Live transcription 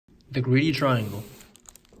The Greedy Triangle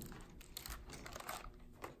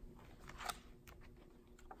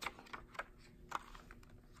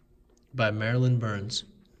by Marilyn Burns.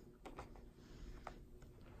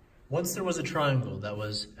 Once there was a triangle that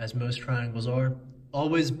was, as most triangles are,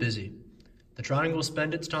 always busy. The triangle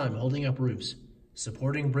spent its time holding up roofs,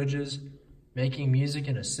 supporting bridges, making music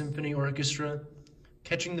in a symphony orchestra,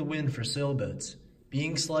 catching the wind for sailboats,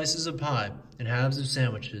 being slices of pie and halves of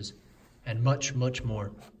sandwiches, and much, much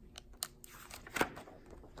more.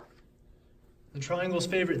 The triangle's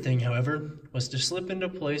favorite thing, however, was to slip into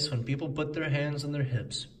place when people put their hands on their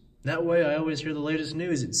hips. That way I always hear the latest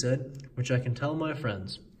news, it said, which I can tell my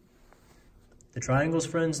friends. The triangle's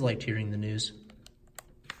friends liked hearing the news.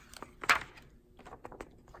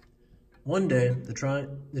 One day,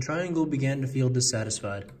 the triangle began to feel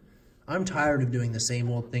dissatisfied. I'm tired of doing the same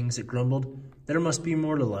old things, it grumbled. There must be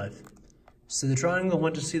more to life. So the triangle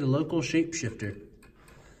went to see the local shapeshifter.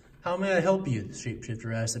 How may I help you? The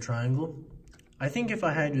shapeshifter asked the triangle. I think if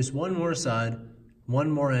I had just one more side, one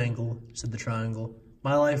more angle, said the triangle,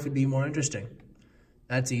 my life would be more interesting.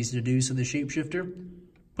 That's easy to do, said the shapeshifter.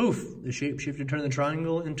 Poof! The shapeshifter turned the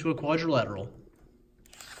triangle into a quadrilateral.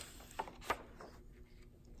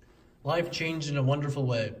 Life changed in a wonderful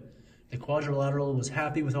way. The quadrilateral was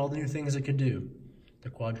happy with all the new things it could do. The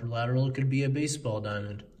quadrilateral could be a baseball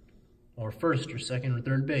diamond, or first or second or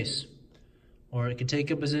third base, or it could take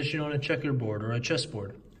a position on a checkerboard or a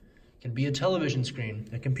chessboard. It could be a television screen,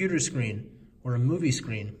 a computer screen, or a movie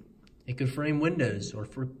screen. It could frame windows or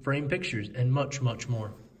frame pictures, and much, much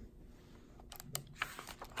more.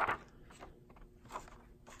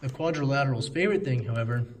 The quadrilateral's favorite thing,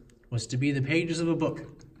 however, was to be the pages of a book.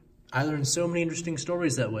 I learned so many interesting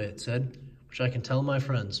stories that way, it said, which I can tell my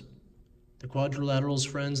friends. The quadrilateral's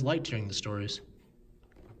friends liked hearing the stories.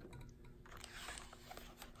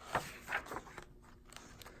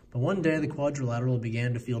 But one day, the quadrilateral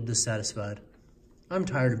began to feel dissatisfied. I'm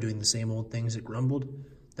tired of doing the same old things, it grumbled.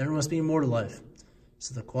 There must be more to life.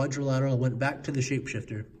 So the quadrilateral went back to the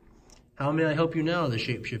shapeshifter. How may I help you now? The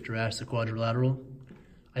shapeshifter asked the quadrilateral.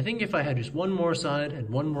 I think if I had just one more side and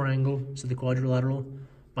one more angle, said the quadrilateral,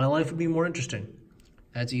 my life would be more interesting.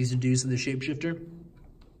 That's easy to do, said the shapeshifter.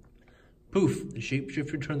 Poof, the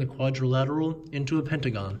shapeshifter turned the quadrilateral into a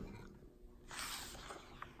pentagon.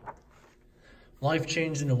 Life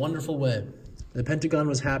changed in a wonderful way. The pentagon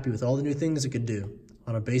was happy with all the new things it could do.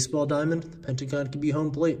 On a baseball diamond, the pentagon could be home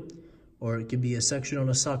plate, or it could be a section on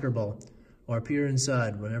a soccer ball, or appear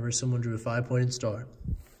inside whenever someone drew a 5-pointed star.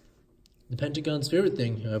 The pentagon's favorite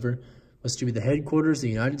thing, however, was to be the headquarters of the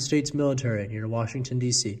United States military near Washington,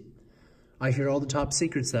 D.C. I hear all the top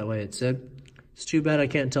secrets that way, it said. It's too bad I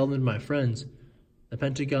can't tell them to my friends. The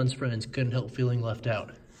Pentagon's friends couldn't help feeling left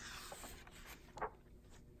out.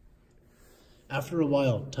 After a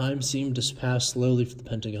while, time seemed to pass slowly for the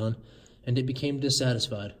Pentagon, and it became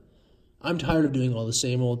dissatisfied. I'm tired of doing all the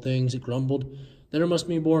same old things, it grumbled. There must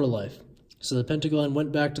be more to life. So the Pentagon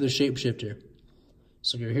went back to the shapeshifter.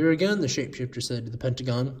 So you're here again, the shapeshifter said to the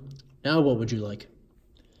Pentagon. Now what would you like?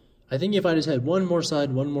 I think if I just had one more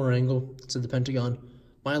side, one more angle, said the Pentagon,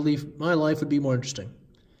 my life would be more interesting.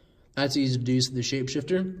 That's easy to do, said the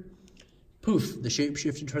shapeshifter. Poof, the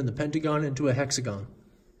shapeshifter turned the Pentagon into a hexagon.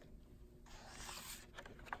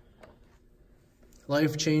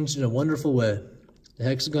 Life changed in a wonderful way. The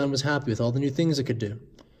hexagon was happy with all the new things it could do.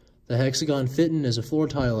 The hexagon fit in as a floor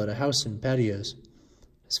tile at a house and patios,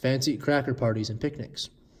 as fancy cracker parties and picnics.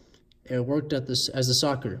 It worked as the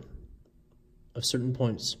socket of certain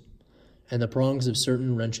points and the prongs of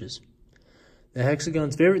certain wrenches. The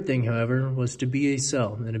hexagon's favorite thing, however, was to be a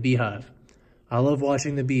cell in a beehive. I love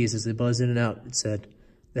watching the bees as they buzz in and out, it said.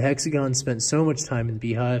 The hexagon spent so much time in the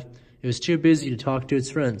beehive, it was too busy to talk to its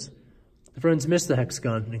friends. The friends missed the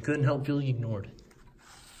hexagon and couldn't help feeling ignored.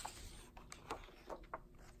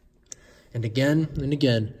 And again,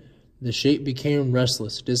 the shape became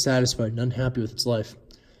restless, dissatisfied, and unhappy with its life.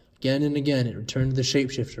 Again and again, it returned to the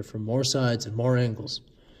shapeshifter for more sides and more angles.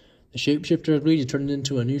 The shapeshifter agreed to turn it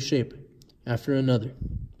into a new shape, after another.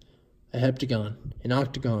 A heptagon, an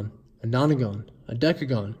octagon, a nonagon, a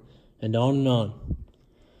decagon, and on and on.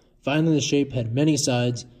 Finally, the shape had many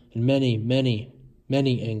sides and many, many,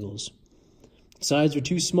 many angles. The sides were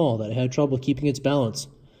too small that it had trouble keeping its balance.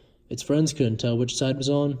 Its friends couldn't tell which side was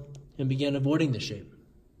on and began avoiding the shape.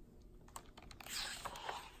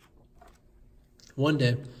 One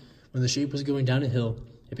day, when the shape was going down a hill,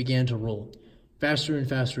 it began to roll. Faster and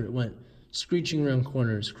faster it went, screeching around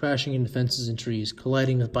corners, crashing into fences and trees,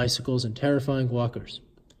 colliding with bicycles and terrifying walkers.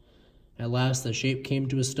 At last, the shape came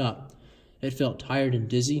to a stop. It felt tired and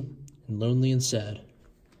dizzy, and lonely and sad.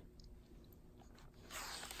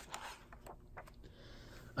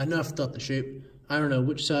 Enough, thought the shape. I don't know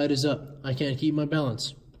which side is up. I can't keep my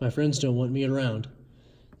balance. My friends don't want me around.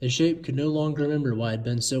 The shape could no longer remember why it had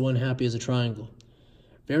been so unhappy as a triangle.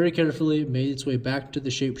 Very carefully, it made its way back to the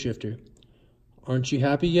shapeshifter. Aren't you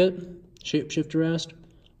happy yet? Shapeshifter asked.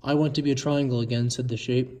 I want to be a triangle again, said the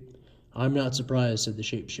shape. I'm not surprised, said the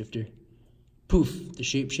shapeshifter. Poof! The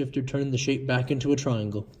shapeshifter turned the shape back into a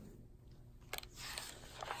triangle.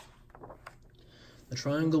 The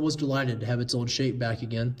triangle was delighted to have its old shape back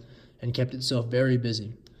again, and kept itself very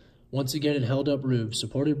busy. Once again it held up roofs,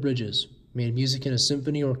 supported bridges, made music in a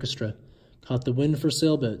symphony orchestra, caught the wind for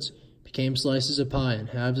sailboats, became slices of pie and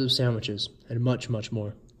halves of sandwiches, and much, much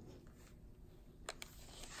more.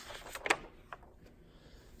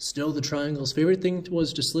 Still, the triangle's favorite thing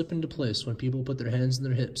was to slip into place when people put their hands in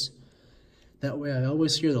their hips. That way I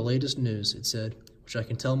always hear the latest news, it said, which I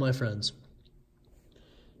can tell my friends.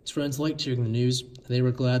 His friends liked hearing the news, and they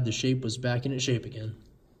were glad the shape was back in its shape again.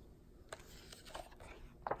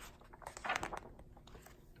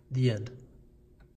 The end.